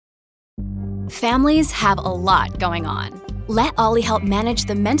Families have a lot going on. Let Ollie help manage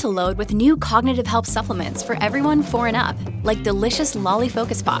the mental load with new cognitive help supplements for everyone 4 and up, like delicious Lolly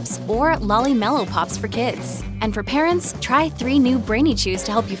Focus Pops or Lolly Mellow Pops for kids. And for parents, try 3 new Brainy Chews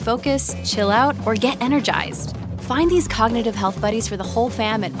to help you focus, chill out, or get energized. Find these cognitive health buddies for the whole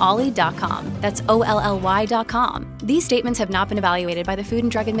fam at ollie.com. That's OLLY.com. These statements have not been evaluated by the Food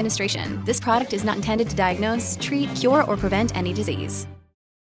and Drug Administration. This product is not intended to diagnose, treat, cure, or prevent any disease.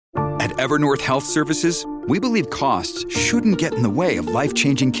 At Evernorth Health Services, we believe costs shouldn't get in the way of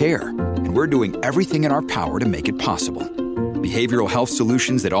life-changing care, and we're doing everything in our power to make it possible. Behavioral health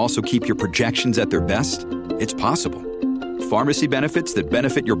solutions that also keep your projections at their best? It's possible. Pharmacy benefits that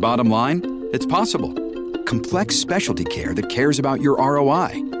benefit your bottom line? It's possible. Complex specialty care that cares about your ROI?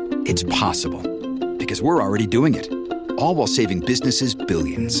 It's possible. Because we're already doing it. All while saving businesses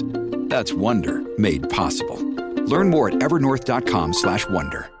billions. That's Wonder made possible. Learn more at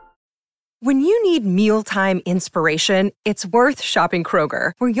evernorth.com/wonder. When you need mealtime inspiration, it's worth shopping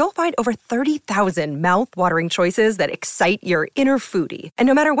Kroger, where you'll find over 30,000 mouth-watering choices that excite your inner foodie. And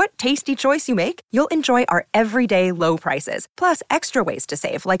no matter what tasty choice you make, you'll enjoy our everyday low prices, plus extra ways to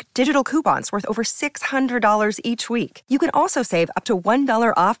save, like digital coupons worth over $600 each week. You can also save up to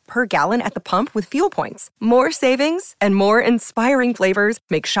 $1 off per gallon at the pump with fuel points. More savings and more inspiring flavors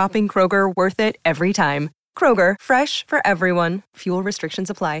make shopping Kroger worth it every time. Kroger, fresh for everyone. Fuel restrictions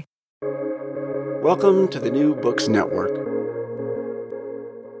apply. Welcome to the New Books Network.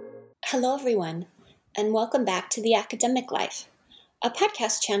 Hello, everyone, and welcome back to The Academic Life, a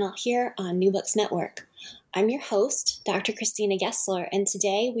podcast channel here on New Books Network. I'm your host, Dr. Christina Gessler, and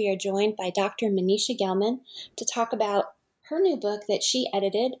today we are joined by Dr. Manisha Gelman to talk about her new book that she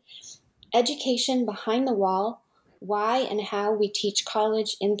edited, Education Behind the Wall, Why and How We Teach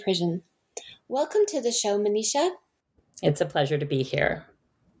College in Prison. Welcome to the show, Manisha. It's a pleasure to be here.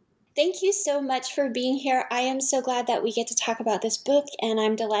 Thank you so much for being here. I am so glad that we get to talk about this book, and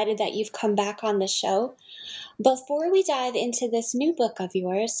I'm delighted that you've come back on the show. Before we dive into this new book of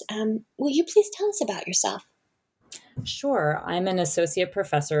yours, will you please tell us about yourself? Sure. I'm an associate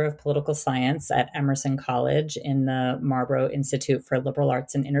professor of political science at Emerson College in the Marlborough Institute for Liberal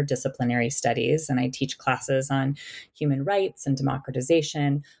Arts and Interdisciplinary Studies, and I teach classes on human rights and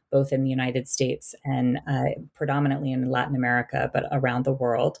democratization, both in the United States and predominantly in Latin America, but around the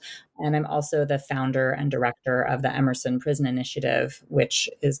world. And I'm also the founder and director of the Emerson Prison Initiative, which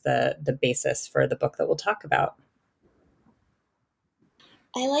is the basis for the book that we'll talk about.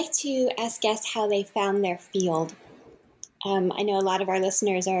 I like to ask guests how they found their field. I know a lot of our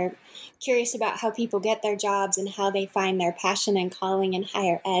listeners are curious about how people get their jobs and how they find their passion and calling in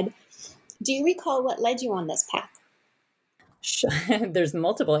higher ed. Do you recall what led you on this path? There's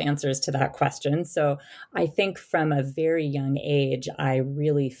multiple answers to that question. So I think from a very young age, I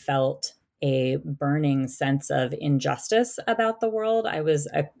really felt a burning sense of injustice about the world. I was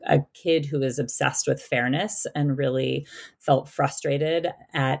a kid who was obsessed with fairness and really felt frustrated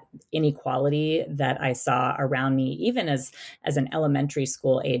at inequality that I saw around me, even as an elementary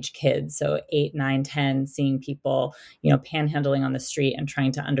school age kid. So 8, 9, 10, seeing people, panhandling on the street and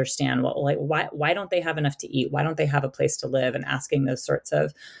trying to understand, why don't they have enough to eat? Why don't they have a place to live? And asking those sorts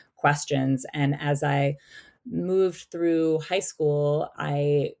of questions. And as I moved through high school,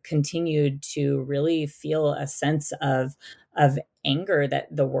 I continued to really feel a sense of anger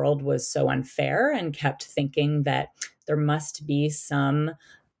that the world was so unfair, and kept thinking that there must be some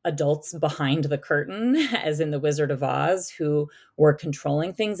adults behind the curtain, as in the Wizard of Oz, who were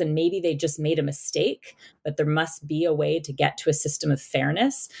controlling things, and maybe they just made a mistake, but there must be a way to get to a system of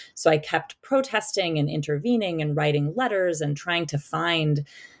fairness. So I kept protesting and intervening and writing letters and trying to find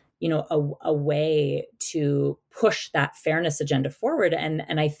a way to push that fairness agenda forward.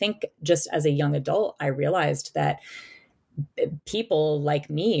 And I think just as a young adult, I realized that people like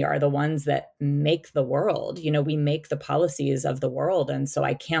me are the ones that make the world. We make the policies of the world. And so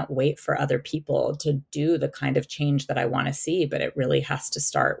I can't wait for other people to do the kind of change that I want to see, but it really has to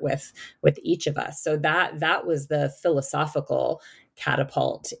start with each of us. So that was the philosophical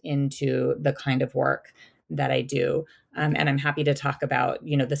catapult into the kind of work that I do. And I'm happy to talk about,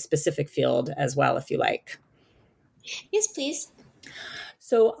 the specific field as well, if you like. Yes, please.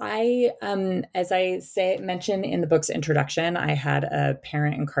 So I, as I mentioned in the book's introduction, I had a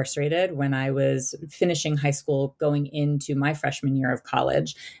parent incarcerated when I was finishing high school, going into my freshman year of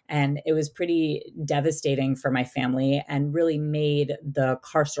college. And it was pretty devastating for my family, and really made the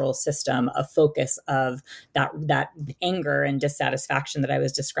carceral system a focus of that anger and dissatisfaction that I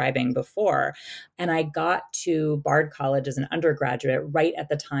was describing before. And I got to Bard College as an undergraduate right at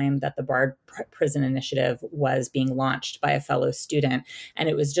the time that the Bard Prison Initiative was being launched by a fellow student. And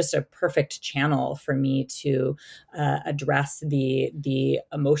it was just a perfect channel for me to address the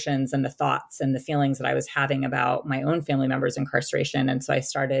emotions and the thoughts and the feelings that I was having about my own family members' incarceration. And so I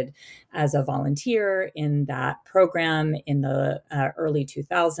started as a volunteer in that program in the early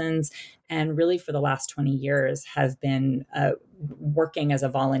 2000s. And really for the last 20 years have been working as a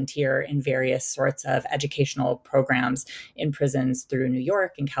volunteer in various sorts of educational programs in prisons through New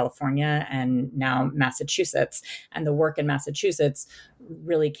York and California and now Massachusetts. And the work in Massachusetts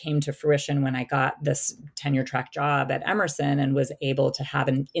really came to fruition when I got this tenure track job at Emerson and was able to have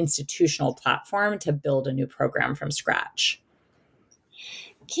an institutional platform to build a new program from scratch.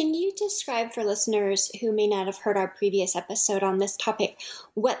 Can you describe for listeners who may not have heard our previous episode on this topic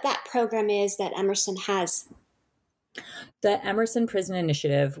what that program is that Emerson has? The Emerson Prison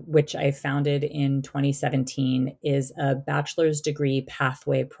Initiative, which I founded in 2017, is a bachelor's degree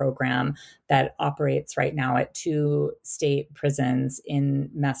pathway program that operates right now at 2 state prisons in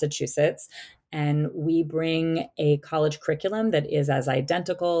Massachusetts. And we bring a college curriculum that is as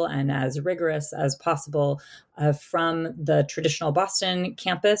identical and as rigorous as possible from the traditional Boston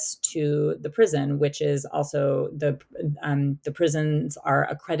campus to the prison, which is also the prisons are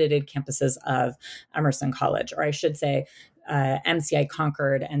accredited campuses of Emerson College, or I should say MCI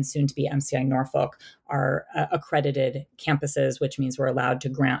Concord and soon to be MCI Norfolk are accredited campuses, which means we're allowed to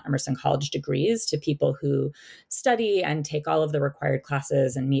grant Emerson College degrees to people who study and take all of the required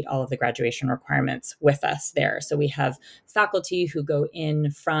classes and meet all of the graduation requirements with us there. So we have faculty who go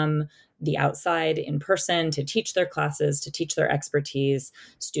in from the outside in person to teach their classes, to teach their expertise.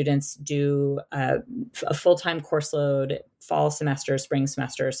 Students do a full-time course load, fall semester, spring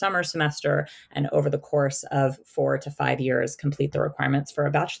semester, summer semester, and over the course of 4 to 5 years, complete the requirements for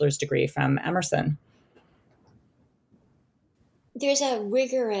a bachelor's degree from Emerson. There's a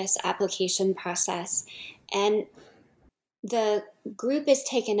rigorous application process, and the group is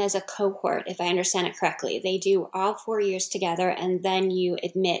taken as a cohort, if I understand it correctly. They do all 4 years together, and then you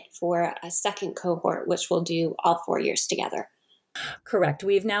admit for a second cohort, which will do all 4 years together. Correct.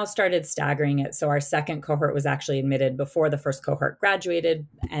 We've now started staggering it. So our second cohort was actually admitted before the first cohort graduated,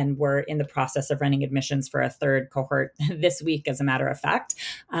 and we're in the process of running admissions for a third cohort this week, as a matter of fact.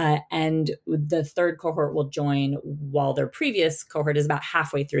 And the third cohort will join while their previous cohort is about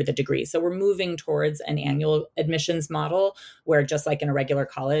halfway through the degree. So we're moving towards an annual admissions model where, just like in a regular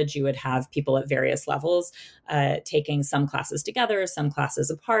college, you would have people at various levels taking some classes together, some classes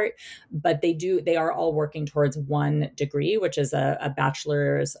apart, but they are all working towards one degree, which is a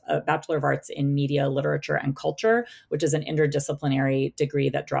Bachelor of Arts in Media, Literature, and Culture, which is an interdisciplinary degree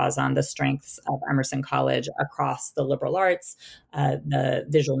that draws on the strengths of Emerson College across the liberal arts, the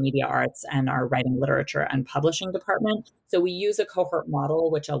visual media arts, and our writing, literature, and publishing department. So we use a cohort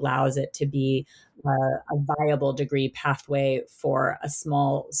model, which allows it to be a viable degree pathway for a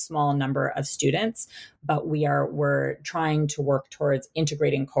small number of students, but we're trying to work towards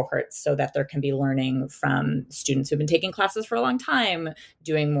integrating cohorts so that there can be learning from students who've been taking classes for a long time,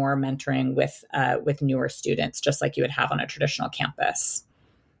 doing more mentoring with newer students, just like you would have on a traditional campus.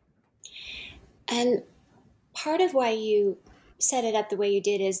 And part of why you set it up the way you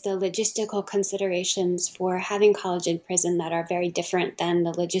did is the logistical considerations for having college in prison that are very different than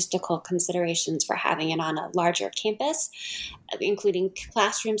the logistical considerations for having it on a larger campus, including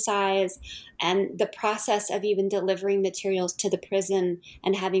classroom size and the process of even delivering materials to the prison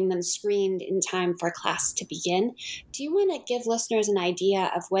and having them screened in time for class to begin. Do you want to give listeners an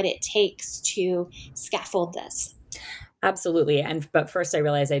idea of what it takes to scaffold this? Absolutely. But first I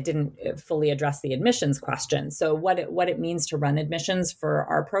realized I didn't fully address the admissions question. So what it means to run admissions for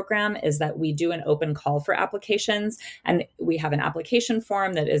our program is that we do an open call for applications, and we have an application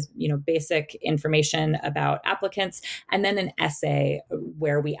form that is, basic information about applicants, and then an essay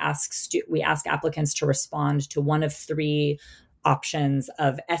where we ask applicants to respond to one of 3 options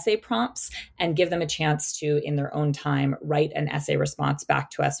of essay prompts and give them a chance to, in their own time, write an essay response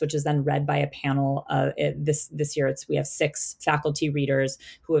back to us, which is then read by a panel. This year, we have 6 faculty readers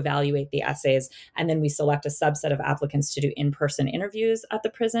who evaluate the essays, and then we select a subset of applicants to do in-person interviews at the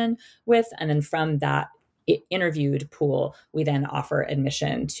prison with, and then from that interviewed pool, we then offer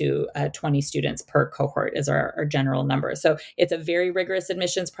admission to 20 students per cohort is our general number. So it's a very rigorous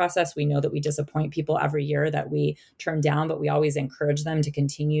admissions process. We know that we disappoint people every year that we turn down, but we always encourage them to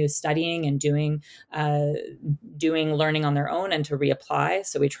continue studying and doing learning on their own and to reapply.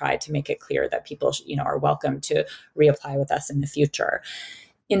 So we try to make it clear that people are welcome to reapply with us in the future.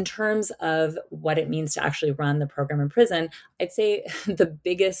 In terms of what it means to actually run the program in prison, I'd say the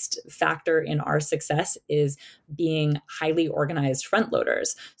biggest factor in our success is being highly organized front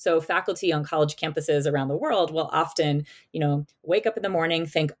loaders. So faculty on college campuses around the world will often, wake up in the morning,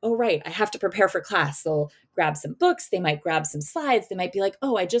 think, oh, right, I have to prepare for class. They'll grab some books. They might grab some slides. They might be like,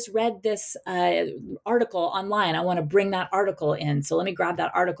 oh, I just read this article online. I want to bring that article in. So let me grab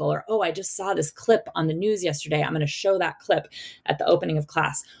that article. Or, oh, I just saw this clip on the news yesterday. I'm going to show that clip at the opening of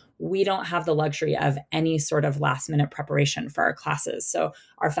class. We don't have the luxury of any sort of last minute preparation for our classes. So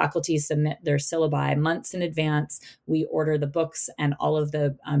our faculty submit their syllabi months in advance. We order the books and all of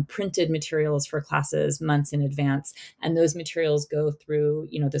the printed materials for classes months in advance. And those materials go through,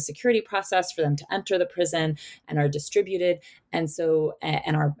 the security process for them to enter the prison and are distributed. And so,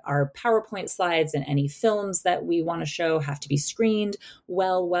 and our PowerPoint slides and any films that we want to show have to be screened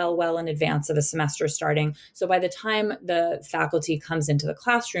well in advance of the semester starting. So by the time the faculty comes into the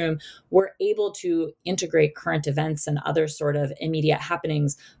classroom, we're able to integrate current events and other sort of immediate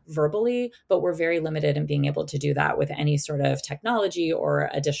happenings verbally, but we're very limited in being able to do that with any sort of technology or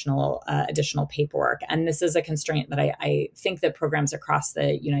additional paperwork. And this is a constraint that I think that programs across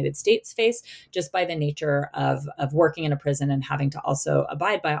the United States face just by the nature of working in a prison and having to also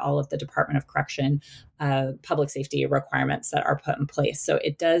abide by all of the Department of Correction public safety requirements that are put in place. So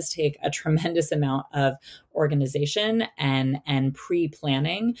it does take a tremendous amount of organization and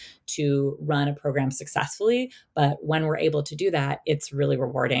pre-planning to run a program successfully. But when we're able to do that, it's really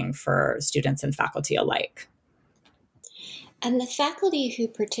rewarding for students and faculty alike. And the faculty who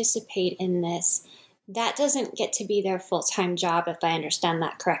participate in this, that doesn't get to be their full-time job, if I understand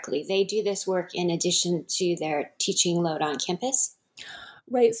that correctly. They do this work in addition to their teaching load on campus?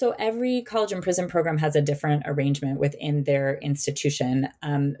 Right. So every college and prison program has a different arrangement within their institution.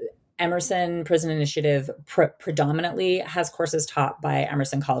 Emerson Prison Initiative predominantly has courses taught by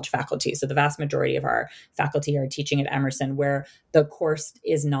Emerson College faculty. So the vast majority of our faculty are teaching at Emerson, where the course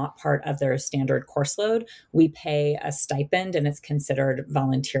is not part of their standard course load. We pay a stipend and it's considered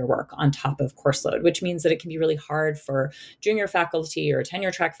volunteer work on top of course load, which means that it can be really hard for junior faculty or tenure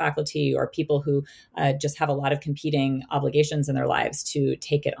track faculty or people who just have a lot of competing obligations in their lives to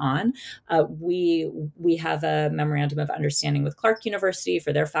take it on. We have a memorandum of understanding with Clark University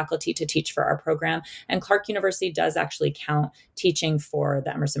for their faculty to teach for our program. And Clark University does actually count teaching for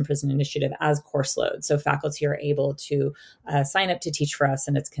the Emerson Prison Initiative as course load. So faculty are able to sign up to teach for us,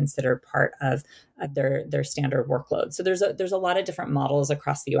 and it's considered part of their standard workload. So there's a lot of different models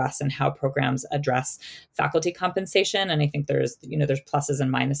across the U.S. and how programs address faculty compensation. And I think there's pluses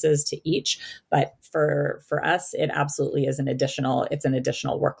and minuses to each. But for us, it absolutely is an additional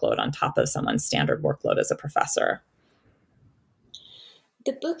workload on top of someone's standard workload as a professor.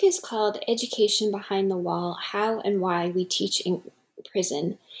 The book is called Education Behind the Wall: How and Why We Teach in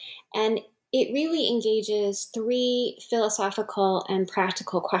Prison. And it really engages three philosophical and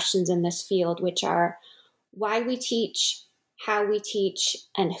practical questions in this field, which are why we teach, how we teach,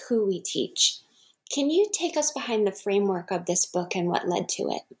 and who we teach. Can you take us behind the framework of this book and what led to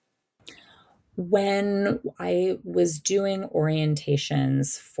it? When I was doing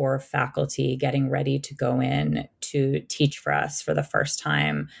orientations for faculty getting ready to go in to teach for us for the first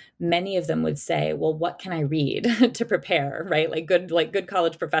time, many of them would say, well, what can I read to prepare, right? Like good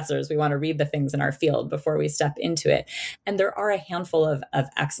college professors, we want to read the things in our field before we step into it. And there are a handful of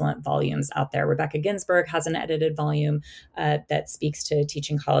excellent volumes out there. Rebecca Ginsburg has an edited volume that speaks to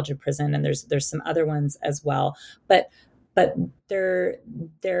teaching college and prison, and there's some other ones as well. But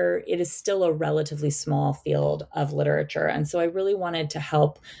it is still a relatively small field of literature. And so I really wanted to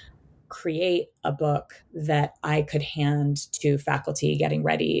help create a book that I could hand to faculty getting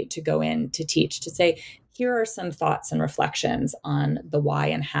ready to go in to teach, to say, here are some thoughts and reflections on the why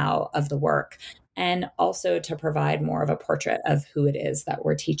and how of the work, and also to provide more of a portrait of who it is that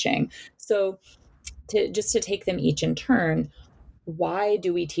we're teaching. So to take them each in turn, why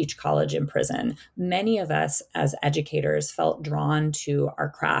do we teach college and prison? Many of us as educators felt drawn to our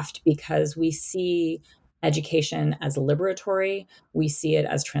craft because we see education as liberatory, we see it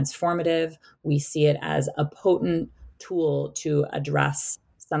as transformative, we see it as a potent tool to address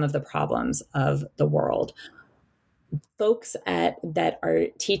some of the problems of the world. Folks that are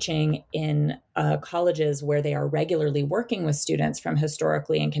teaching in colleges where they are regularly working with students from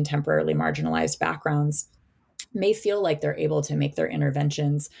historically and contemporarily marginalized backgrounds may feel like they're able to make their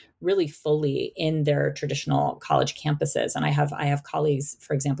interventions really fully in their traditional college campuses. And I have colleagues,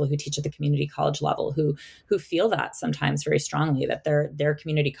 for example, who teach at the community college level who feel that sometimes very strongly, that their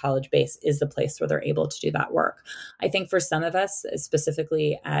community college base is the place where they're able to do that work. I think for some of us,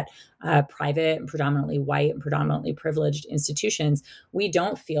 specifically at private and predominantly white and predominantly privileged institutions, we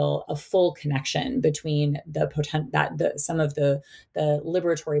don't feel a full connection between some of the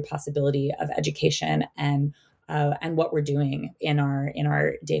liberatory possibility of education and what we're doing in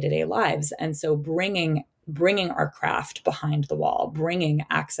our day-to-day lives. And so bringing our craft behind the wall, bringing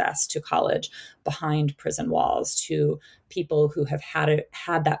access to college behind prison walls to people who have had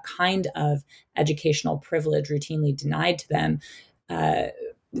that kind of educational privilege routinely denied to them,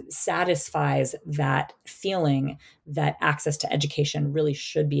 satisfies that feeling that access to education really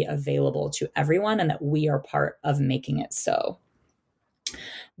should be available to everyone and that we are part of making it so.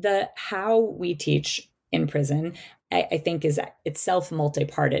 The how we teach in prison, I think, is itself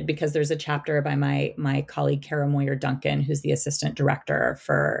multi-parted, because there's a chapter by my colleague Kara Moyer Duncan, who's the assistant director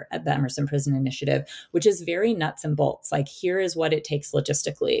for the Emerson Prison Initiative, which is very nuts and bolts. Like, here is what it takes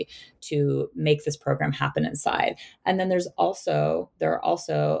logistically to make this program happen inside. And then there are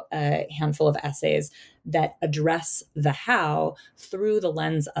also a handful of essays that address the how through the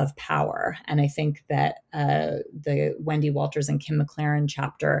lens of power. And I think that the Wendy Walters and Kim McLaren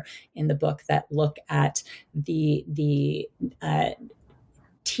chapter in the book that look at the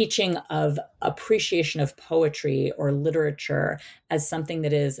teaching of appreciation of poetry or literature as something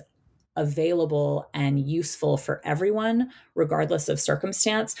that is available and useful for everyone, regardless of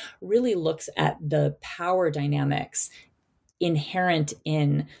circumstance, really looks at the power dynamics inherent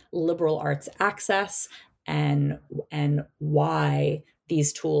in liberal arts access and why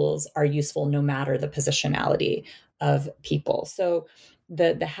these tools are useful no matter the positionality of people. So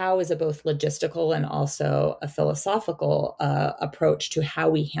the how is a both logistical and also a philosophical approach to how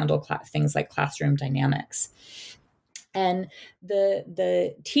we handle things like classroom dynamics. And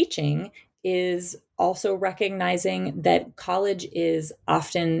the teaching is also recognizing that college is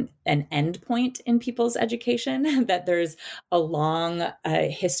often an endpoint in people's education, that there's a long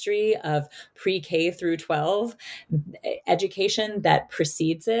history of pre-K through 12 education that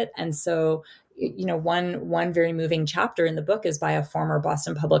precedes it. And so, one very moving chapter in the book is by a former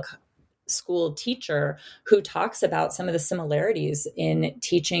Boston Public School teacher who talks about some of the similarities in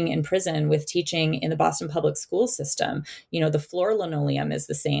teaching in prison with teaching in the Boston Public School system. The floor linoleum is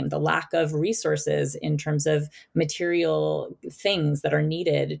the same. The lack of resources in terms of material things that are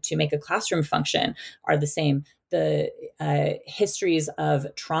needed to make a classroom function are the same. The histories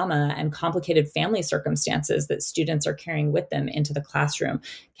of trauma and complicated family circumstances that students are carrying with them into the classroom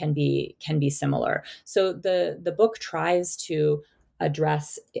can be similar. So the book tries to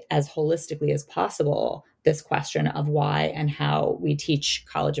address as holistically as possible this question of why and how we teach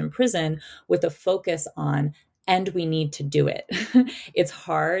college and prison, with a focus on, and we need to do it. It's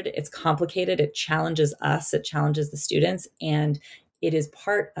hard, it's complicated, it challenges us, it challenges the students, and it is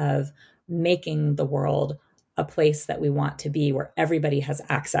part of making the world a place that we want to be, where everybody has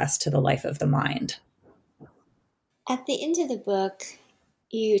access to the life of the mind. At the end of the book,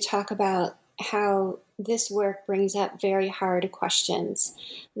 you talk about how this work brings up very hard questions,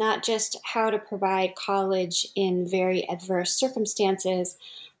 not just how to provide college in very adverse circumstances,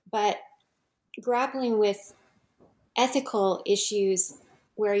 but grappling with ethical issues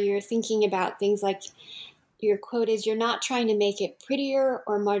where you're thinking about things like, your quote is, "You're not trying to make it prettier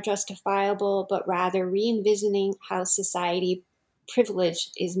or more justifiable, but rather re-envisioning how society privilege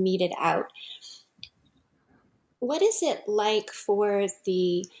is meted out." What is it like for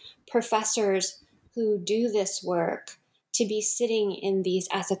the professors who do this work to be sitting in these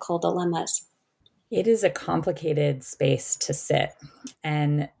ethical dilemmas? It is a complicated space to sit.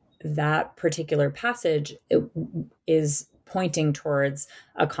 And that particular passage is pointing towards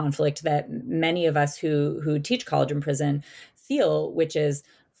a conflict that many of us who teach college and prison feel, which is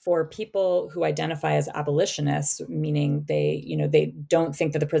for people who identify as abolitionists, meaning they don't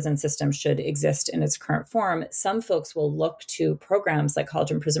think that the prison system should exist in its current form. Some folks will look to programs like college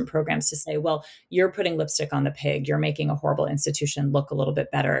and prison programs to say, well, you're putting lipstick on the pig. You're making a horrible institution look a little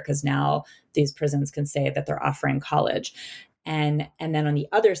bit better because now these prisons can say that they're offering college. And then on the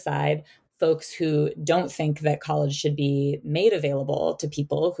other side, folks who don't think that college should be made available to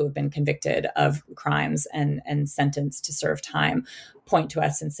people who have been convicted of crimes and sentenced to serve time point to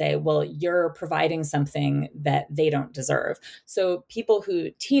us and say, well, you're providing something that they don't deserve. So people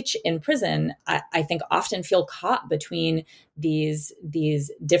who teach in prison, I think, often feel caught between these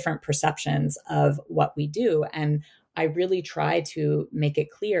different perceptions of what we do. And I really try to make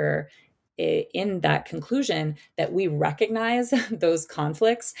it clear in that conclusion that we recognize those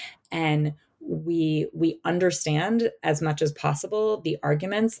conflicts and we understand as much as possible the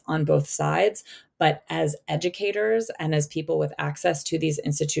arguments on both sides. But as educators and as people with access to these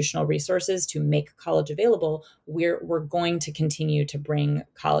institutional resources to make college available, we're going to continue to bring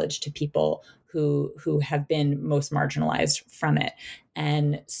college to people who have been most marginalized from it.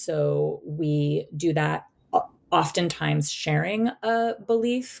 And so we do that oftentimes sharing a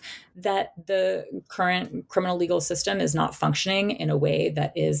belief that the current criminal legal system is not functioning in a way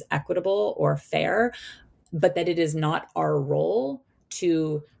that is equitable or fair, but that it is not our role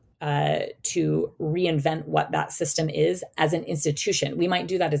to reinvent what that system is as an institution. We might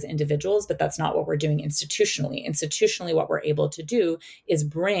do that as individuals, but that's not what we're doing institutionally. Institutionally, what we're able to do is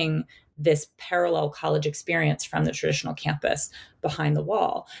bring this parallel college experience from the traditional campus behind the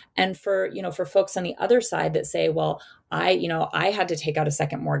wall. And for folks on the other side that say, well, I had to take out a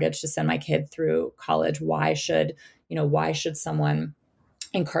second mortgage to send my kid through college. Why should someone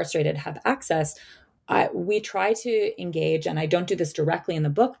incarcerated have access? We try to engage, and I don't do this directly in the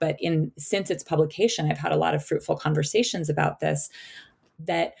book, but since its publication, I've had a lot of fruitful conversations about this,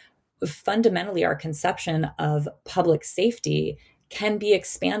 that fundamentally our conception of public safety can be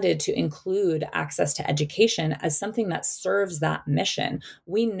expanded to include access to education as something that serves that mission.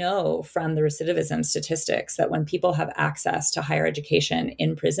 We know from the recidivism statistics that when people have access to higher education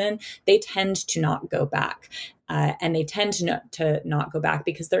in prison, they tend to not go back. And they tend to not go back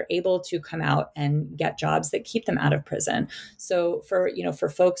because they're able to come out and get jobs that keep them out of prison. So for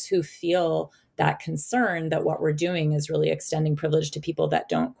folks who feel that concern that what we're doing is really extending privilege to people that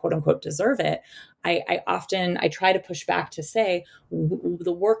don't, quote unquote, deserve it, I try to push back to say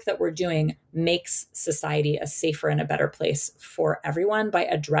the work that we're doing makes society a safer and a better place for everyone by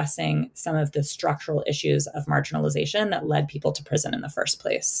addressing some of the structural issues of marginalization that led people to prison in the first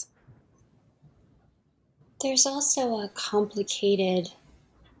place. There's also a complicated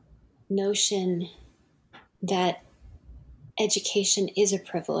notion that education is a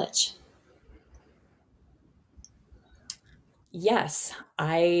privilege. Yes,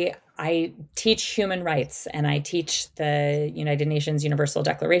 I teach human rights, and I teach the United Nations Universal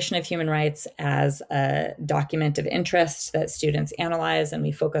Declaration of Human Rights as a document of interest that students analyze. And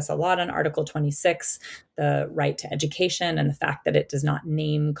we focus a lot on Article 26, the right to education, and the fact that it does not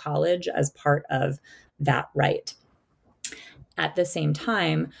name college as part of that right. At the same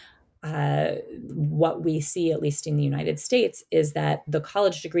time, what we see, at least in the United States, is that the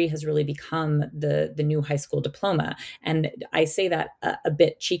college degree has really become the new high school diploma. And I say that a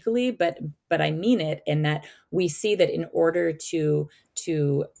bit cheekily, but I mean it in that we see that in order to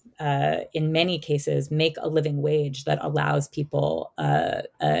in many cases, make a living wage that allows people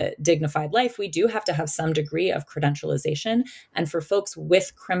a dignified life, we do have to have some degree of credentialization. And for folks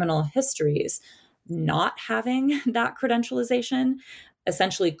with criminal histories, not having that credentialization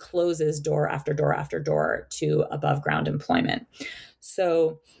essentially closes door after door after door to above ground employment.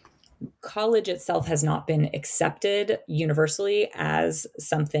 So college itself has not been accepted universally as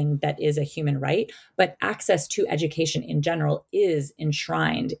something that is a human right, but access to education in general is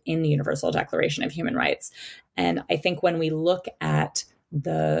enshrined in the Universal Declaration of Human Rights. And I think when we look at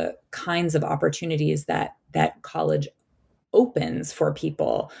the kinds of opportunities that college opens for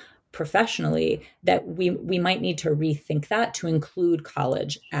people professionally, that we might need to rethink that to include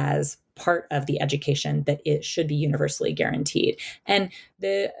college as part of the education that it should be universally guaranteed. And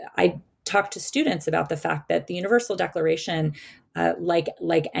I talk to students about the fact that the Universal Declaration,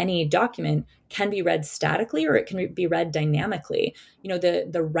 like any document, can be read statically or it can be read dynamically.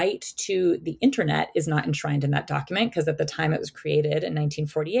 The right to the internet is not enshrined in that document because at the time it was created in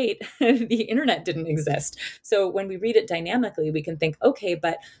 1948, the internet didn't exist. So when we read it dynamically, we can think, okay,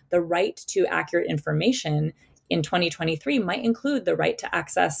 but the right to accurate information in 2023 might include the right to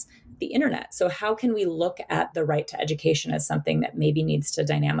access the internet. So how can we look at the right to education as something that maybe needs to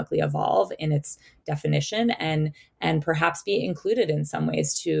dynamically evolve in its definition and perhaps be included in some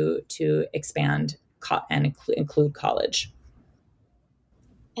ways to expand and include college?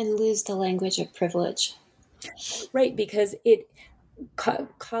 And lose the language of privilege. Right, because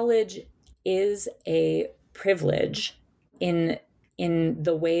college is a privilege in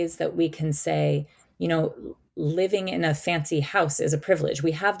the ways that we can say, living in a fancy house is a privilege.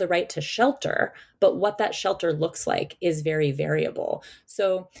 We have the right to shelter, but what that shelter looks like is very variable.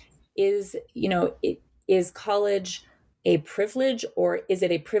 So is college a privilege, or is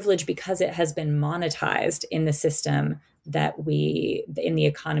it a privilege because it has been monetized in the system in the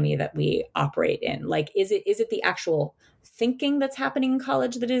economy that we operate in? Like, is it the actual thinking that's happening in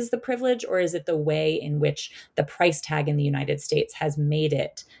college that is the privilege, or is it the way in which the price tag in the United States has made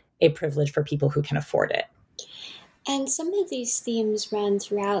it a privilege for people who can afford it. And some of these themes run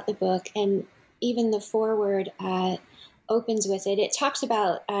throughout the book, and even the foreword opens with it. It talks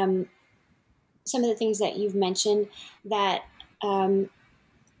about some of the things that you've mentioned, that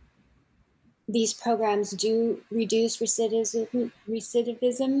these programs do reduce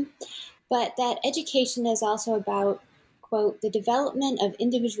recidivism, but that education is also about, quote, the development of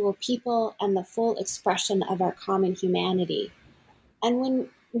individual people and the full expression of our common humanity. And when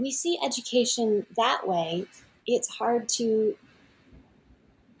we see education that way, it's hard to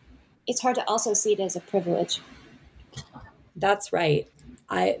also see it as a privilege. That's right.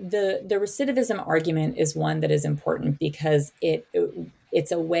 The recidivism argument is one that is important because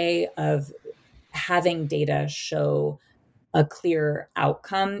it's a way of having data show a clear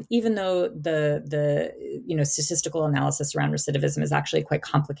outcome, even though the statistical analysis around recidivism is actually quite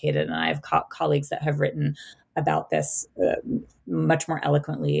complicated. And I have colleagues that have written about this much more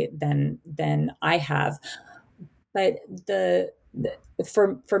eloquently than I have. But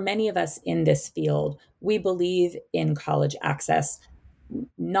for many of us in this field, we believe in college access,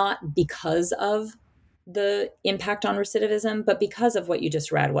 not because of the impact on recidivism, but because of what you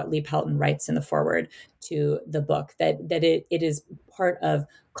just read, what Lee Pelton writes in the foreword to the book, that it is part of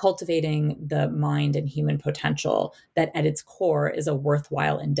cultivating the mind and human potential that at its core is a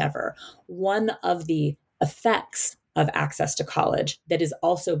worthwhile endeavor. One of the effects of access to college that is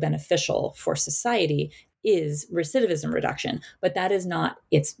also beneficial for society is recidivism reduction, but that is not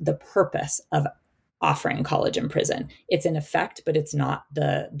the purpose of offering college in prison. It's an effect, but it's not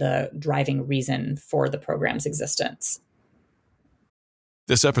the driving reason for the program's existence.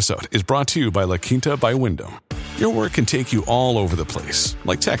 This episode is brought to you by La Quinta by Wyndham. Your work can take you all over the place,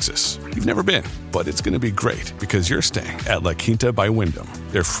 like Texas. You've never been, but it's going to be great because you're staying at La Quinta by Wyndham.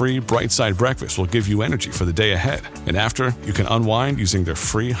 Their free Bright Side breakfast will give you energy for the day ahead. And after, you can unwind using their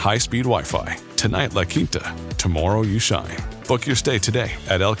free high-speed Wi-Fi. Tonight, La Quinta. Tomorrow, you shine. Book your stay today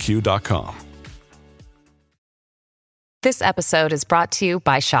at LQ.com. This episode is brought to you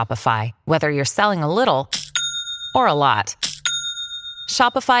by Shopify. Whether you're selling a little or a lot,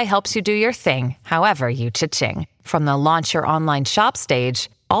 Shopify helps you do your thing, however you cha-ching. From the launch your online shop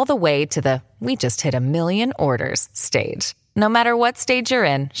stage, all the way to the we just hit 1 million orders stage. No matter what stage you're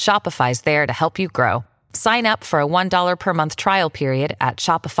in, Shopify's there to help you grow. Sign up for a $1 per month trial period at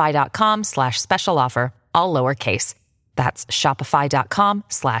shopify.com/special offer, all lowercase. That's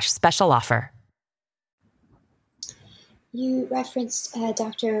shopify.com/special offer. You referenced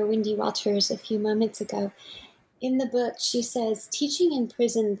Dr. Wendy Walters a few moments ago. In the book, she says, teaching in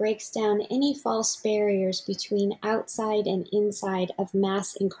prison breaks down any false barriers between outside and inside of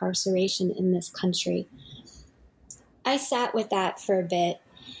mass incarceration in this country. I sat with that for a bit,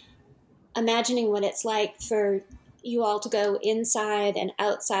 imagining what it's like for you all to go inside and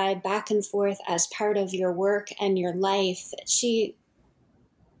outside, back and forth as part of your work and your life.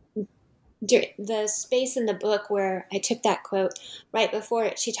 The space in the book where I took that quote, right before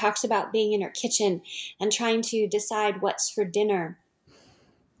it, she talks about being in her kitchen and trying to decide what's for dinner.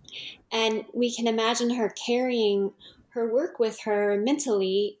 And we can imagine her carrying her work with her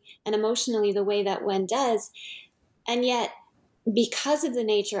mentally and emotionally the way that one does. And yet, because of the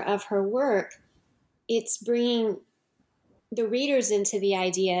nature of her work, it's bringing the readers into the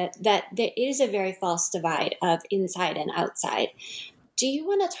idea that there is a very false divide of inside and outside. Do you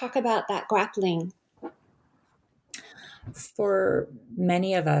want to talk about that grappling? For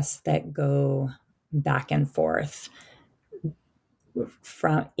many of us that go back and forth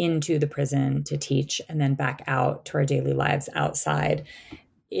from into the prison to teach and then back out to our daily lives outside,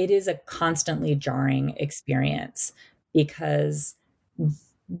 it is a constantly jarring experience because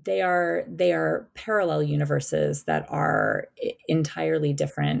they are parallel universes that are entirely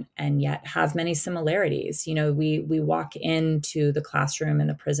different and yet have many similarities. You know, we walk into the classroom in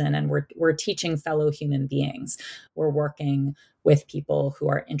the prison and we're teaching fellow human beings. We're working with people who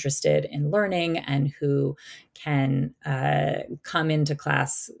are interested in learning and who can come into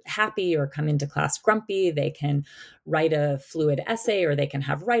class happy or come into class grumpy. They can write a fluid essay or they can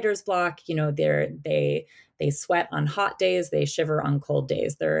have writer's block. You know, they sweat on hot days, they shiver on cold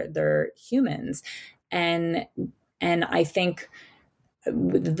days. They're humans. And I think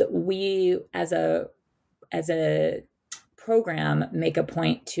we as a program make a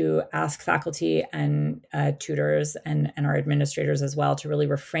point to ask faculty and tutors and our administrators as well to really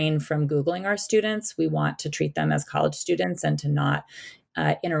refrain from Googling our students. We want to treat them as college students and to not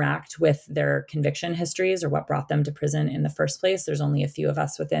interact with their conviction histories or what brought them to prison in the first place. There's only a few of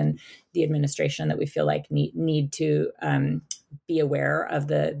us within the administration that we feel like need to be aware of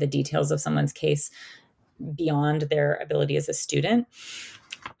the details of someone's case beyond their ability as a student.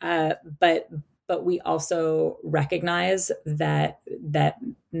 But we also recognize that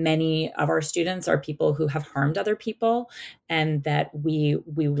many of our students are people who have harmed other people, and that we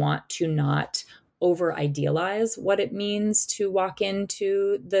want to not over idealize what it means to walk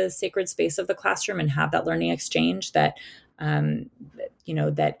into the sacred space of the classroom and have that learning exchange. That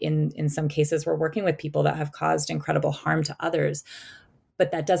that in some cases we're working with people that have caused incredible harm to others,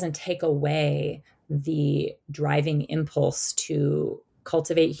 but that doesn't take away the driving impulse to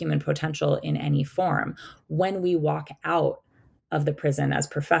cultivate human potential in any form. When we walk out of the prison as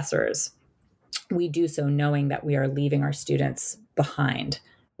professors, we do so knowing that we are leaving our students behind,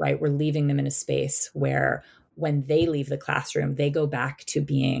 right? We're leaving them in a space where when they leave the classroom, they go back to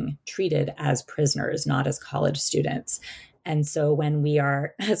being treated as prisoners, not as college students. And so when we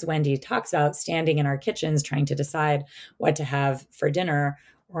are, as Wendy talks about, standing in our kitchens trying to decide what to have for dinner,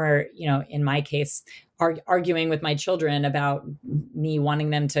 or, in my case, arguing with my children about me wanting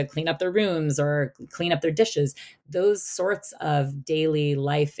them to clean up their rooms or clean up their dishes, those sorts of daily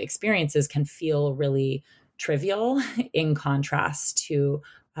life experiences can feel really trivial in contrast to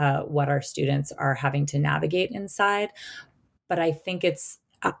what our students are having to navigate inside. But I think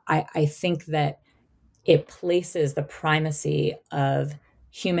I think that it places the primacy of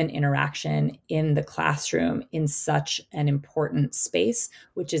human interaction in the classroom in such an important space,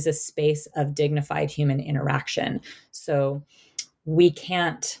 which is a space of dignified human interaction. So we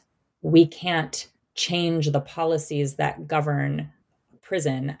can't change the policies that govern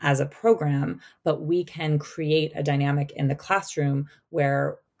prison as a program, but we can create a dynamic in the classroom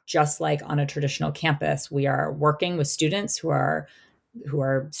where, just like on a traditional campus, we are working with students who are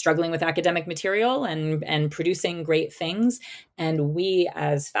struggling with academic material and producing great things. And we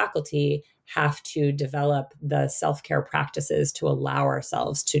as faculty have to develop the self-care practices to allow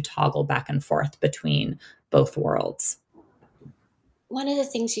ourselves to toggle back and forth between both worlds. One of the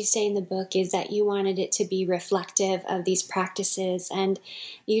things you say in the book is that you wanted it to be reflective of these practices. And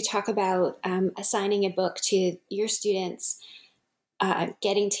you talk about assigning a book to your students,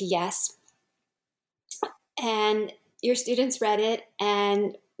 Getting to Yes. And your students read it,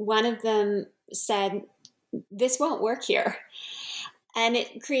 and one of them said, "This won't work here." And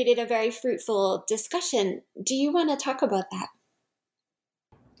it created a very fruitful discussion. Do you want to talk about that?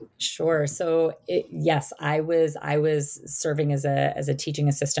 Sure. So yes, I was serving as a teaching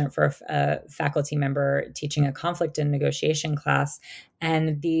assistant for a faculty member teaching a conflict and negotiation class,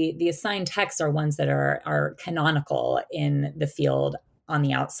 and the assigned texts are ones that are canonical in the field on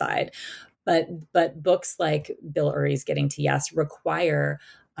the outside. But books like Bill Urey's Getting to Yes require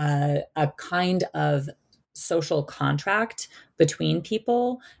a kind of social contract between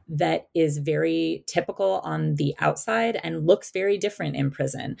people that is very typical on the outside and looks very different in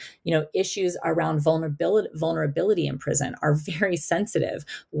prison. Issues around vulnerability in prison are very sensitive.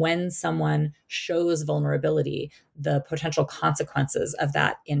 When someone shows vulnerability, the potential consequences of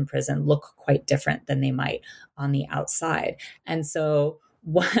that in prison look quite different than they might on the outside. And so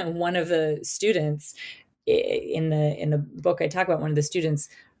one of the students in the book, I talk about one of the students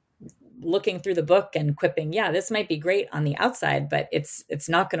looking through the book and quipping, "Yeah, this might be great on the outside, but it's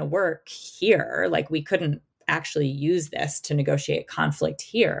not going to work here. Like, we couldn't actually use this to negotiate conflict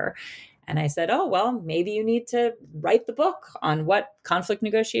here." And I said, "Oh, well, maybe you need to write the book on what conflict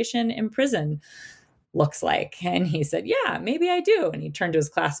negotiation in prison looks like." And he said, "Yeah, maybe I do." And he turned to his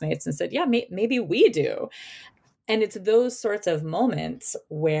classmates and said, "Yeah, maybe we do." And it's those sorts of moments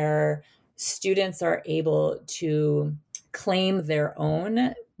where students are able to claim their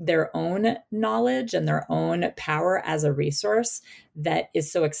own knowledge and their own power as a resource that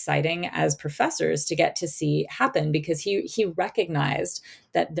is so exciting as professors to get to see happen, because he recognized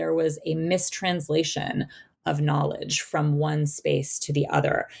that there was a mistranslation of knowledge from one space to the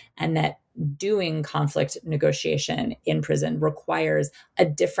other, and that doing conflict negotiation in prison requires a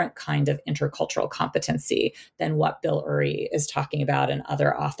different kind of intercultural competency than what Bill Urey is talking about and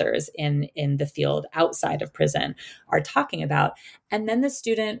other authors in the field outside of prison are talking about. And then the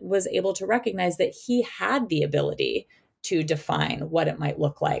student was able to recognize that he had the ability to define what it might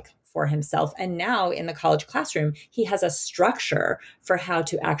look like for himself. And now in the college classroom, he has a structure for how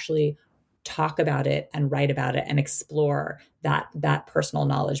to actually talk about it and write about it and explore that personal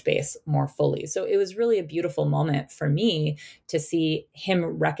knowledge base more fully. So it was really a beautiful moment for me to see him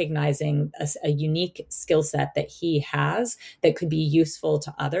recognizing a unique skill set that he has that could be useful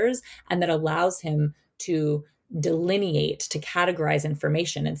to others, and that allows him to delineate, to categorize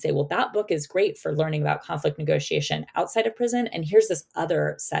information and say, well, that book is great for learning about conflict negotiation outside of prison, and here's this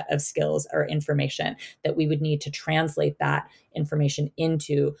other set of skills or information that we would need to translate that information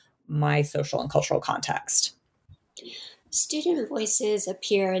into my social and cultural context. Student voices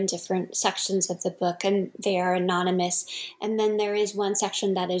appear in different sections of the book, and they are anonymous. And then there is one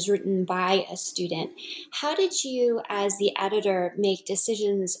section that is written by a student. How did you, as the editor, make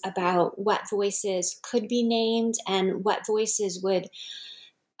decisions about what voices could be named and what voices would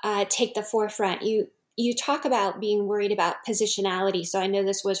take the forefront? You talk about being worried about positionality, so I know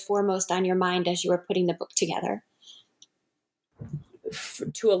this was foremost on your mind as you were putting the book together.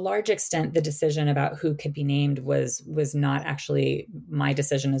 To a large extent, the decision about who could be named was not actually my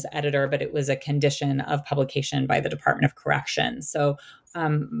decision as editor, but it was a condition of publication by the Department of Correction. So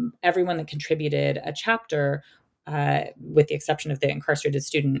everyone that contributed a chapter, with the exception of the incarcerated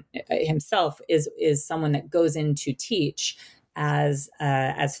student himself, is someone that goes in to teach as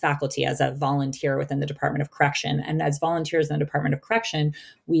faculty, as a volunteer within the Department of Correction. And as volunteers in the Department of Correction,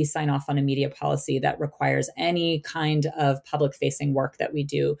 we sign off on a media policy that requires any kind of public-facing work that we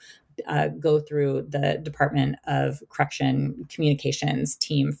do go through the Department of Correction communications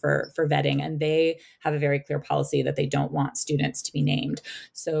team for vetting. And they have a very clear policy that they don't want students to be named.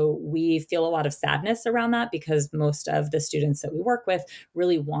 So we feel a lot of sadness around that, because most of the students that we work with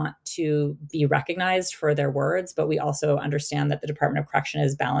really want to be recognized for their words. But we also understand that the Department of Correction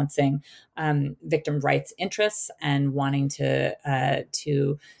is balancing victim rights interests and wanting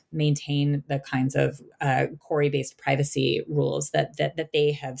to maintain the kinds of CORI-based privacy rules that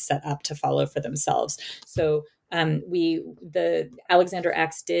they have set up to follow for themselves. So the Alexander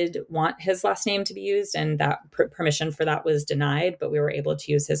X did want his last name to be used, and that permission for that was denied, but we were able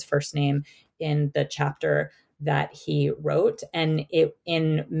to use his first name in the chapter that he wrote. And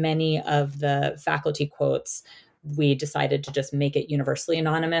in many of the faculty quotes, we decided to just make it universally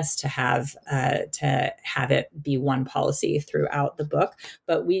anonymous to have it be one policy throughout the book.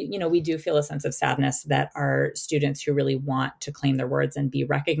 But we do feel a sense of sadness that our students who really want to claim their words and be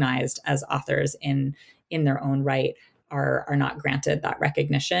recognized as authors in their own right are not granted that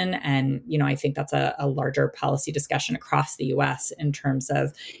recognition. And, I think that's a larger policy discussion across the US in terms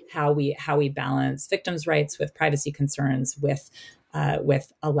of how we balance victims' rights with privacy concerns, with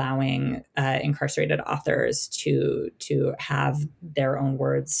allowing incarcerated authors to have their own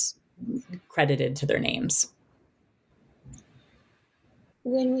words credited to their names.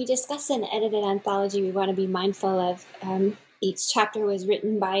 When we discuss an edited anthology, we want to be mindful of each chapter was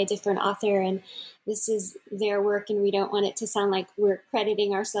written by a different author, and this is their work, and we don't want it to sound like we're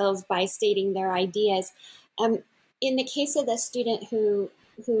crediting ourselves by stating their ideas. In the case of the student who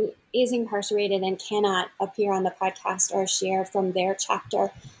is incarcerated and cannot appear on the podcast or share from their chapter,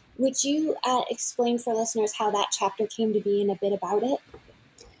 would you explain for listeners how that chapter came to be and a bit about it?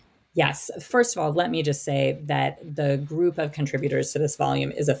 Yes. First of all, let me just say that the group of contributors to this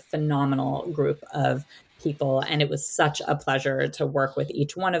volume is a phenomenal group of people, and it was such a pleasure to work with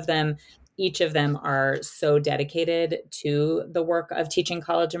each one of them. Each of them are so dedicated to the work of teaching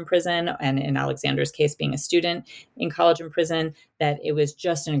college and prison, and in Alexander's case, being a student in college and prison, that it was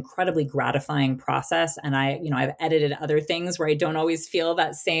just an incredibly gratifying process. And I've edited other things where I don't always feel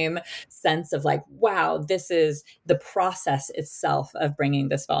that same sense of like, wow, this is the process itself of bringing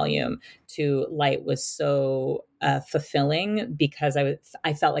this volume to light was so fulfilling, because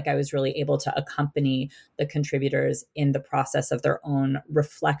I felt like I was really able to accompany the contributors in the process of their own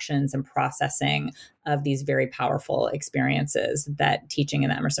reflections and processing of these very powerful experiences that teaching in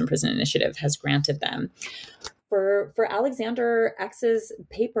the Emerson Prison Initiative has granted them. For Alexander X's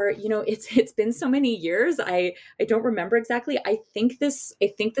paper, it's been so many years. I don't remember exactly. I think this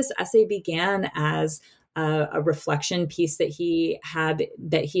essay began as a reflection piece that he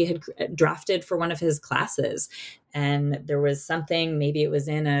had drafted for one of his classes. And there was something, maybe it was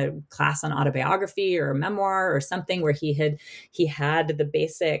in a class on autobiography or a memoir or something, where he had the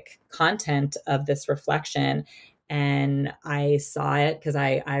basic content of this reflection. And I saw it because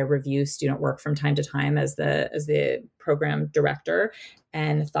I review student work from time to time as the program director,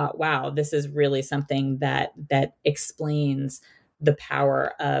 and thought, wow, this is really something that explains the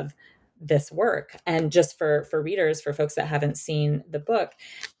power of this work. And just for readers, for folks that haven't seen the book,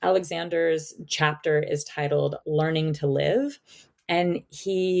 Alexander's chapter is titled Learning to Live. And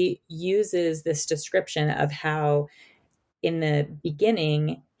he uses this description of how in the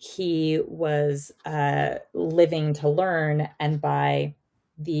beginning he was living to learn, and by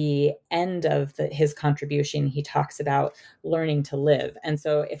the end of his contribution, he talks about learning to live. And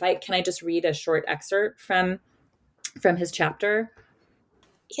so can I just read a short excerpt from his chapter?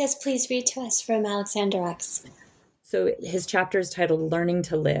 Yes, please read to us from Alexander X. So his chapter is titled Learning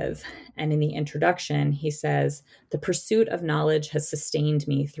to Live. And in the introduction, he says, "The pursuit of knowledge has sustained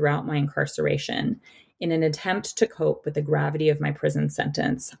me throughout my incarceration. In an attempt to cope with the gravity of my prison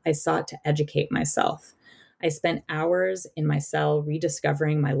sentence, I sought to educate myself. I spent hours in my cell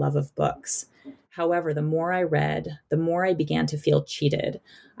rediscovering my love of books. However, the more I read, the more I began to feel cheated.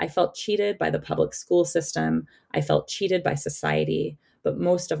 I felt cheated by the public school system. I felt cheated by society. But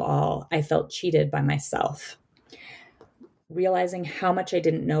most of all, I felt cheated by myself. Realizing how much I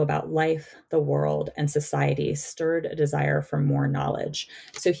didn't know about life, the world, and society stirred a desire for more knowledge.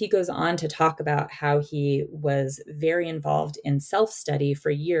 So he goes on to talk about how he was very involved in self-study for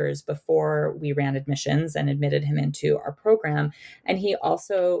years before we ran admissions and admitted him into our program. And he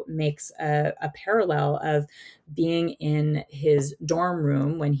also makes a parallel of being in his dorm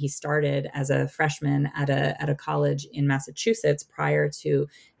room when he started as a freshman at a college in Massachusetts prior to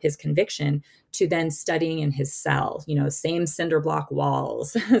his conviction, to then studying in his cell, same cinder block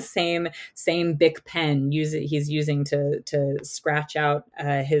walls, same Bic pen he's using to scratch out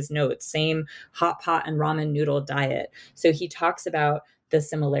his notes, same hot pot and ramen noodle diet. So he talks about the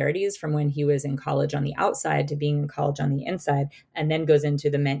similarities from when he was in college on the outside to being in college on the inside, and then goes into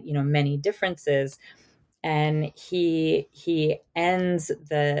the many differences. And he ends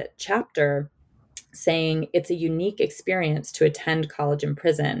the chapter saying it's a unique experience to attend college and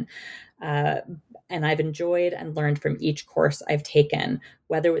prison. And I've enjoyed and learned from each course I've taken,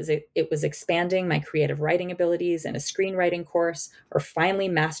 whether it was expanding my creative writing abilities in a screenwriting course or finally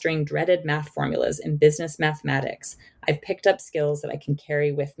mastering dreaded math formulas in business mathematics. I've picked up skills that I can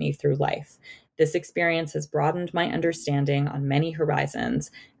carry with me through life. This experience has broadened my understanding on many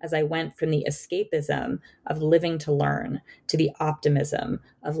horizons as I went from the escapism of living to learn to the optimism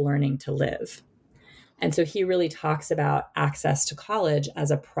of learning to live. And so he really talks about access to college as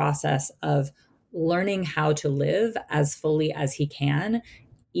a process of learning how to live as fully as he can,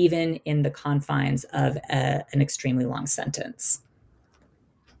 even in the confines of an extremely long sentence.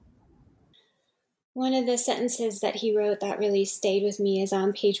 One of the sentences that he wrote that really stayed with me is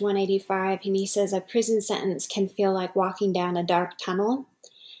on page 185, and he says, a prison sentence can feel like walking down a dark tunnel.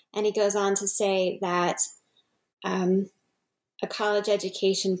 And he goes on to say that a college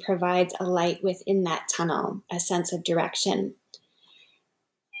education provides a light within that tunnel, a sense of direction.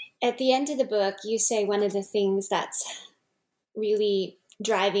 At the end of the book, you say one of the things that's really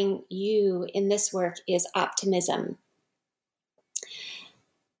driving you in this work is optimism.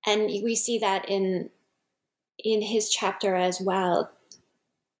 And we see that in his chapter as well.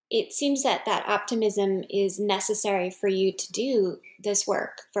 It seems that optimism is necessary for you to do this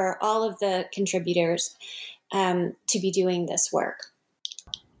work, for all of the contributors to be doing this work.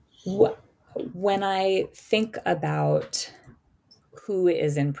 When I think about who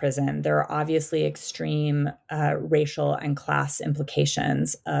is in prison, there are obviously extreme racial and class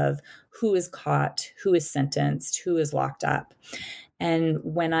implications of who is caught, who is sentenced, who is locked up. And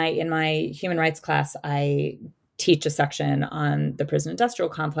when in my human rights class, I teach a section on the prison industrial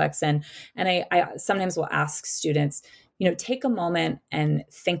complex. And I sometimes will ask students, take a moment and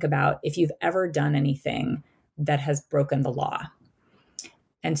think about if you've ever done anything that has broken the law.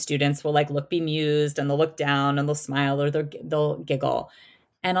 And students will look bemused, and they'll look down and they'll smile, or they'll giggle.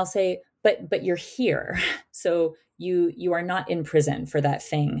 And I'll say, but you're here. So you are not in prison for that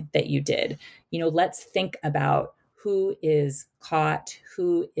thing that you did. Let's think about who is caught,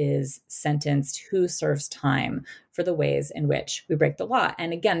 who is sentenced, who serves time for the ways in which we break the law.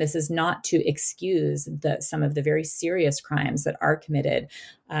 And again, this is not to excuse some of the very serious crimes that are committed.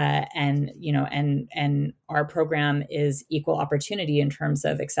 And our program is equal opportunity in terms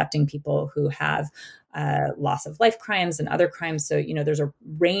of accepting people who have loss of life crimes and other crimes. So, there's a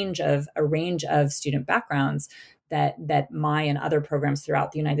range of student backgrounds that my and other programs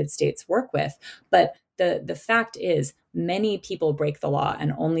throughout the United States work with. But the fact is, many people break the law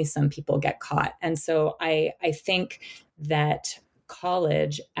and only some people get caught. And so I think that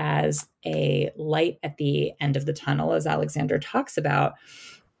college as a light at the end of the tunnel, as Alexander talks about,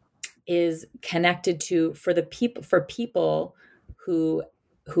 is connected to for people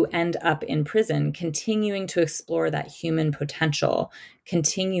who end up in prison, continuing to explore that human potential,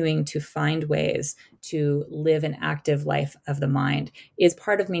 continuing to find ways to live an active life of the mind, is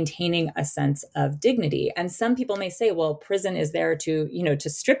part of maintaining a sense of dignity. And some people may say, well, prison is there to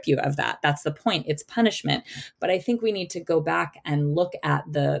strip you of that. That's the point. It's punishment. But I think we need to go back and look at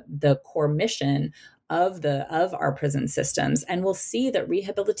the core mission of our prison systems, and we'll see that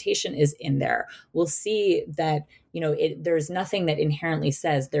rehabilitation is in there. We'll see that there's nothing that inherently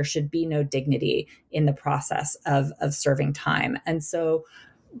says there should be no dignity in the process of serving time. And so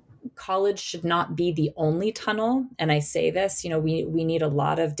college should not be the only tunnel. And I say this, we need a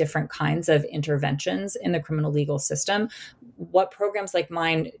lot of different kinds of interventions in the criminal legal system. What programs like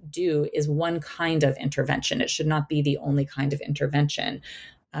mine do is one kind of intervention. It should not be the only kind of intervention.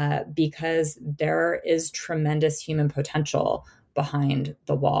 because there is tremendous human potential behind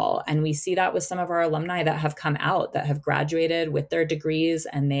the wall. And we see that with some of our alumni that have come out, that have graduated with their degrees,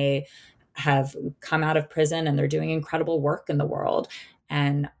 and they have come out of prison and they're doing incredible work in the world.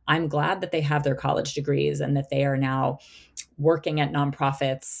 And I'm glad that they have their college degrees and that they are now working at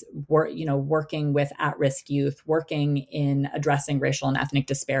nonprofits, working with at-risk youth, working in addressing racial and ethnic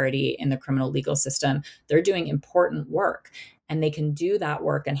disparity in the criminal legal system. They're doing important work. And they can do that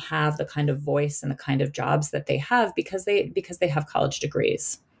work and have the kind of voice and the kind of jobs that they have because they have college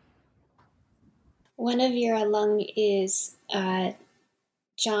degrees. One of your alum is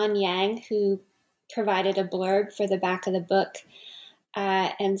John Yang, who provided a blurb for the back of the book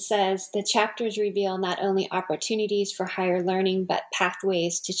and says, the chapters reveal not only opportunities for higher learning, but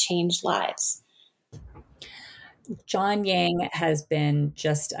pathways to change lives. John Yang has been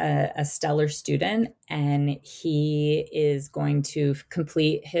just a stellar student, and he is going to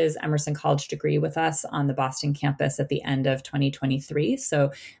complete his Emerson College degree with us on the Boston campus at the end of 2023.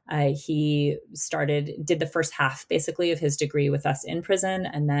 So he did the first half basically of his degree with us in prison,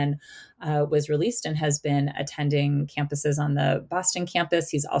 and then was released and has been attending campuses on the Boston campus.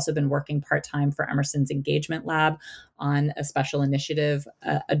 He's also been working part-time for Emerson's Engagement Lab on a special initiative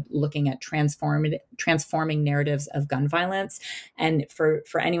looking at transforming narratives of gun violence. And for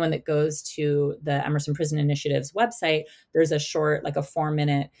anyone that goes to the Emerson Prison Initiative's website, there's a short, like a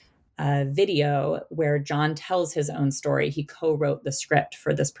 4-minute video where John tells his own story. He co-wrote the script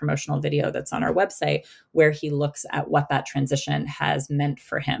for this promotional video that's on our website, where he looks at what that transition has meant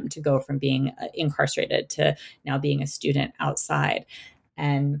for him to go from being incarcerated to now being a student outside.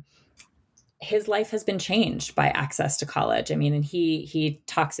 And his life has been changed by access to college. I mean, and he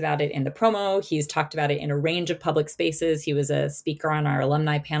talks about it in the promo. He's talked about it in a range of public spaces. He was a speaker on our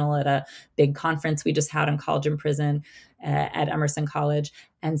alumni panel at a big conference we just had on college and prison at Emerson College.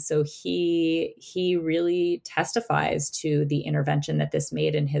 And so he really testifies to the intervention that this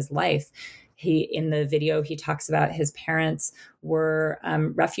made in his life. In the video, he talks about his parents were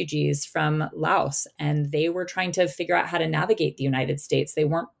refugees from Laos, and they were trying to figure out how to navigate the United States. They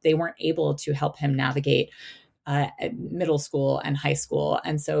weren't able to help him navigate middle school and high school,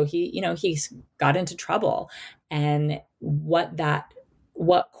 and so he got into trouble. And what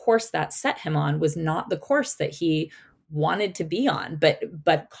course that set him on was not the course that he wanted to be on,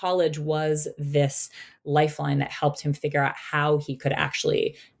 but college was this lifeline that helped him figure out how he could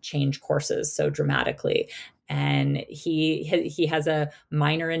actually change courses so dramatically. And he has a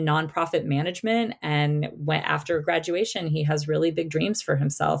minor in nonprofit management, and after graduation, he has really big dreams for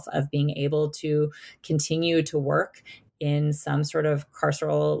himself of being able to continue to work in some sort of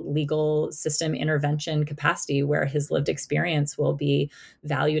carceral legal system intervention capacity where his lived experience will be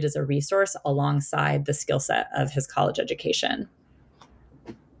valued as a resource alongside the skill set of his college education.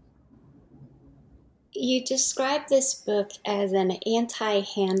 You describe this book as an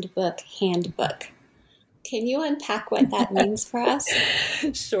anti-handbook handbook. Can you unpack what that means for us?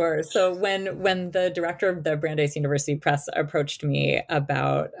 Sure. So when the director of the Brandeis University Press approached me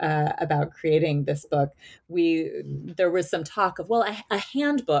about creating this book, there was some talk of, well, a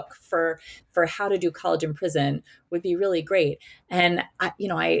handbook for how to do college and prison would be really great. And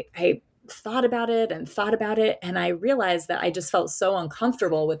I thought about it, and I realized that I just felt so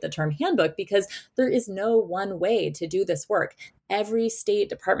uncomfortable with the term handbook because there is no one way to do this work. Every state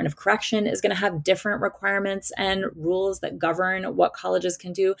Department of Correction is going to have different requirements and rules that govern what colleges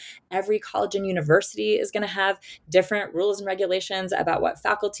can do. Every college and university is going to have different rules and regulations about what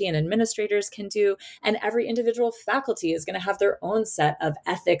faculty and administrators can do. And every individual faculty is going to have their own set of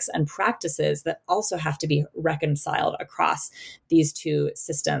ethics and practices that also have to be reconciled across these two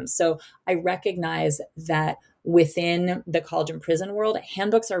systems. So I recognize that within the college and prison world,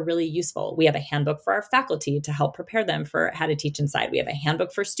 handbooks are really useful. We have a handbook for our faculty to help prepare them for how to teach inside. We have a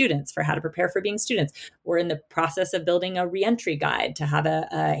handbook for students for how to prepare for being students. We're in the process of building a reentry guide to have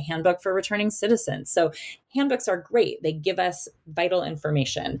a handbook for returning citizens. So handbooks are great. They give us vital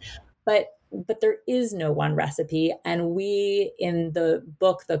information, but there is no one recipe. And we, in the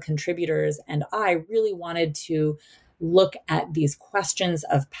book, the contributors and I really wanted to look at these questions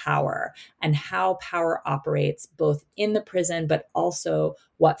of power and how power operates both in the prison, but also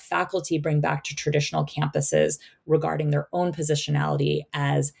what faculty bring back to traditional campuses regarding their own positionality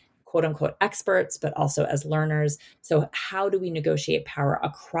as quote unquote experts, but also as learners. So how do we negotiate power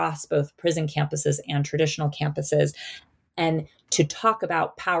across both prison campuses and traditional campuses? And to talk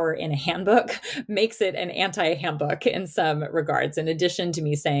about power in a handbook makes it an anti-handbook in some regards. In addition to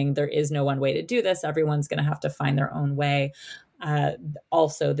me saying there is no one way to do this, everyone's going to have to find their own way.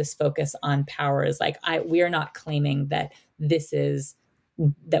 Also, this focus on power is like, we are not claiming that this is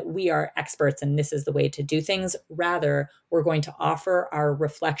we are experts and this is the way to do things. Rather, we're going to offer our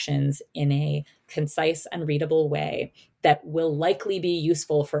reflections in a concise and readable way that will likely be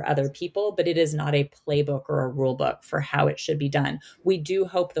useful for other people, but it is not a playbook or a rule book for how it should be done. We do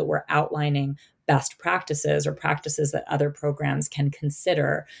hope that we're outlining best practices or practices that other programs can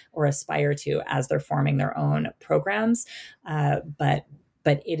consider or aspire to as they're forming their own programs.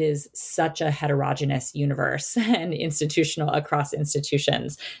 But it is such a heterogeneous universe and institutional across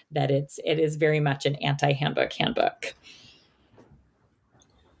institutions that it is very much an anti-handbook.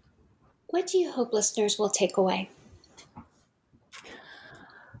 What do you hope listeners will take away?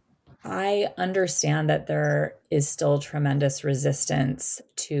 I understand that there is still tremendous resistance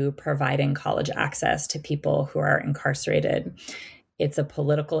to providing college access to people who are incarcerated. It's a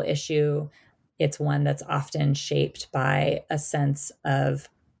political issue. It's one that's often shaped by a sense of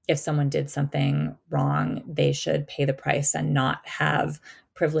if someone did something wrong, they should pay the price and not have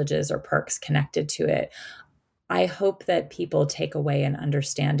privileges or perks connected to it. I hope that people take away an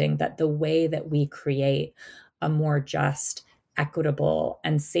understanding that the way that we create a more just, equitable,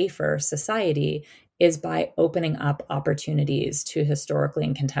 and safer society is by opening up opportunities to historically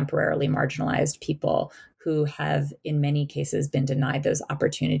and contemporarily marginalized people who have, in many cases, been denied those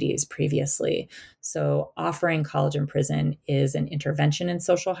opportunities previously. So offering college in prison is an intervention in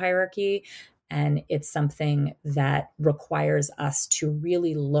social hierarchy, and it's something that requires us to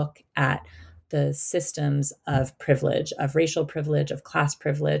really look at the systems of privilege, of racial privilege, of class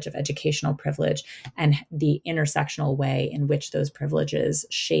privilege, of educational privilege, and the intersectional way in which those privileges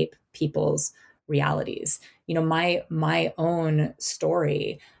shape people's realities. You know, my own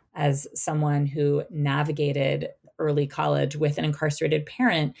story as someone who navigated early college with an incarcerated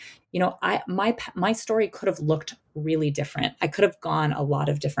parent, you know, my story could have looked really different. I could have gone a lot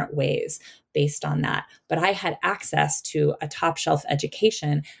of different ways based on that, but I had access to a top shelf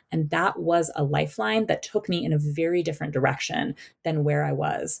education, and that was a lifeline that took me in a very different direction than where I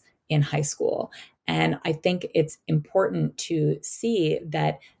was in high school. And I think it's important to see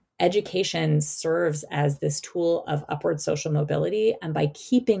that education serves as this tool of upward social mobility, and by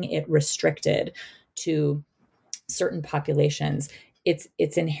keeping it restricted to certain populations,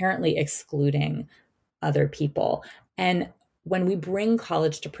 it's inherently excluding other people. And when we bring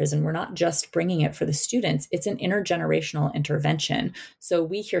college to prison, we're not just bringing it for the students, it's an intergenerational intervention. So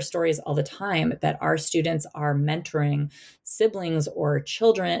we hear stories all the time that our students are mentoring siblings or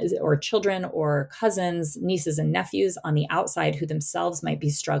children or cousins, nieces and nephews on the outside who themselves might be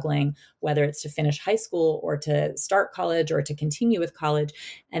struggling, whether it's to finish high school or to start college or to continue with college.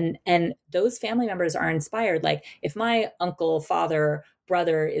 And those family members are inspired. Like, if my uncle, father,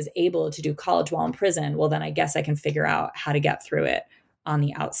 brother is able to do college while in prison, well, then I guess I can figure out how to get through it on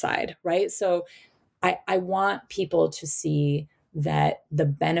the outside, right? So I want people to see that the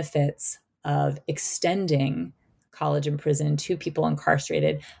benefits of extending college and prison to people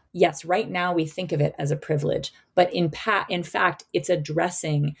incarcerated, yes, right now we think of it as a privilege, but in fact, it's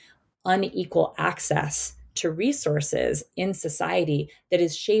addressing unequal access to resources in society that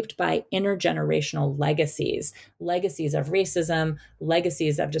is shaped by intergenerational legacies of racism,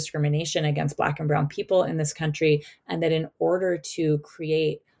 legacies of discrimination against Black and brown people in this country. And that in order to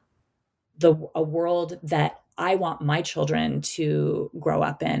create a world that I want my children to grow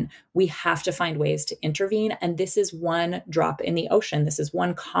up in, we have to find ways to intervene. And this is one drop in the ocean. This is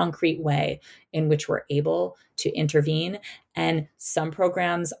one concrete way in which we're able to intervene. And some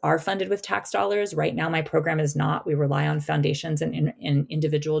programs are funded with tax dollars. Right now, my program is not. We rely on foundations and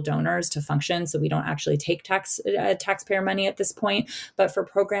individual donors to function. So we don't actually take taxpayer money at this point. But for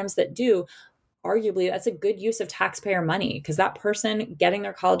programs that do, arguably that's a good use of taxpayer money, because that person getting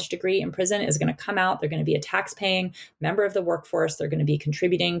their college degree in prison is going to come out. They're going to be a tax-paying member of the workforce. They're going to be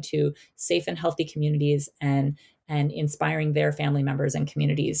contributing to safe and healthy communities and inspiring their family members and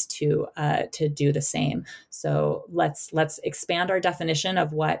communities to do the same. So let's expand our definition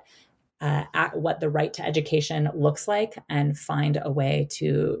of what the right to education looks like and find a way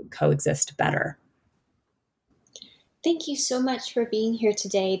to coexist better. Thank you so much for being here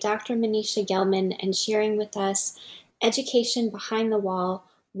today, Dr. Manisha Gelman, and sharing with us Education Behind the Wall,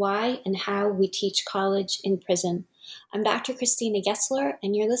 Why and How We Teach College in Prison. I'm Dr. Christina Gessler,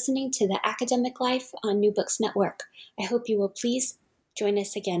 and you're listening to The Academic Life on New Books Network. I hope you will please join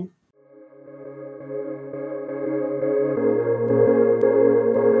us again.